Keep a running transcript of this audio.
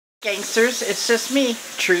Gangsters, it's just me.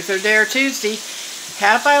 Truth or Dare Tuesday.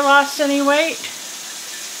 Have I lost any weight?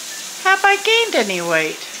 Have I gained any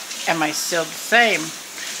weight? Am I still the same?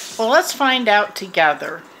 Well, let's find out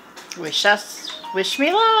together. Wish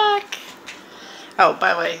me luck. Oh,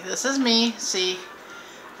 by the way, this is me. See,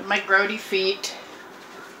 my grody feet.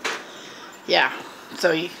 Yeah,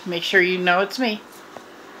 so you make sure you know it's me.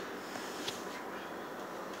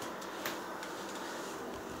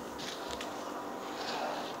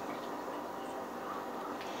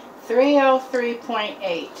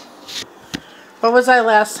 $303.8. What was I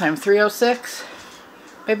last time? 306?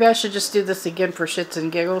 Maybe I should just do this again for shits and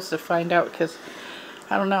giggles to find out, because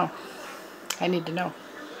I don't know. I need to know.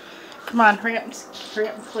 Come on, hurry up and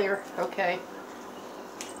clear. Okay.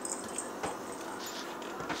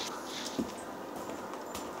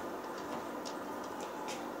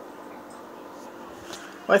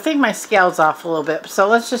 Well, I think my scale's off a little bit, so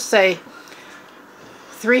let's just say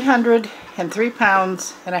 303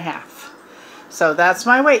 pounds and a half. So that's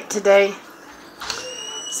my weight today.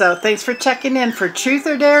 So thanks for checking in for Truth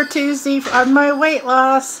or Dare Tuesday on my weight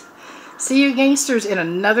loss. See you gangsters in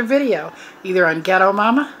another video, either on Ghetto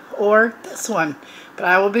Mama or this one. But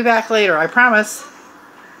I will be back later, I promise.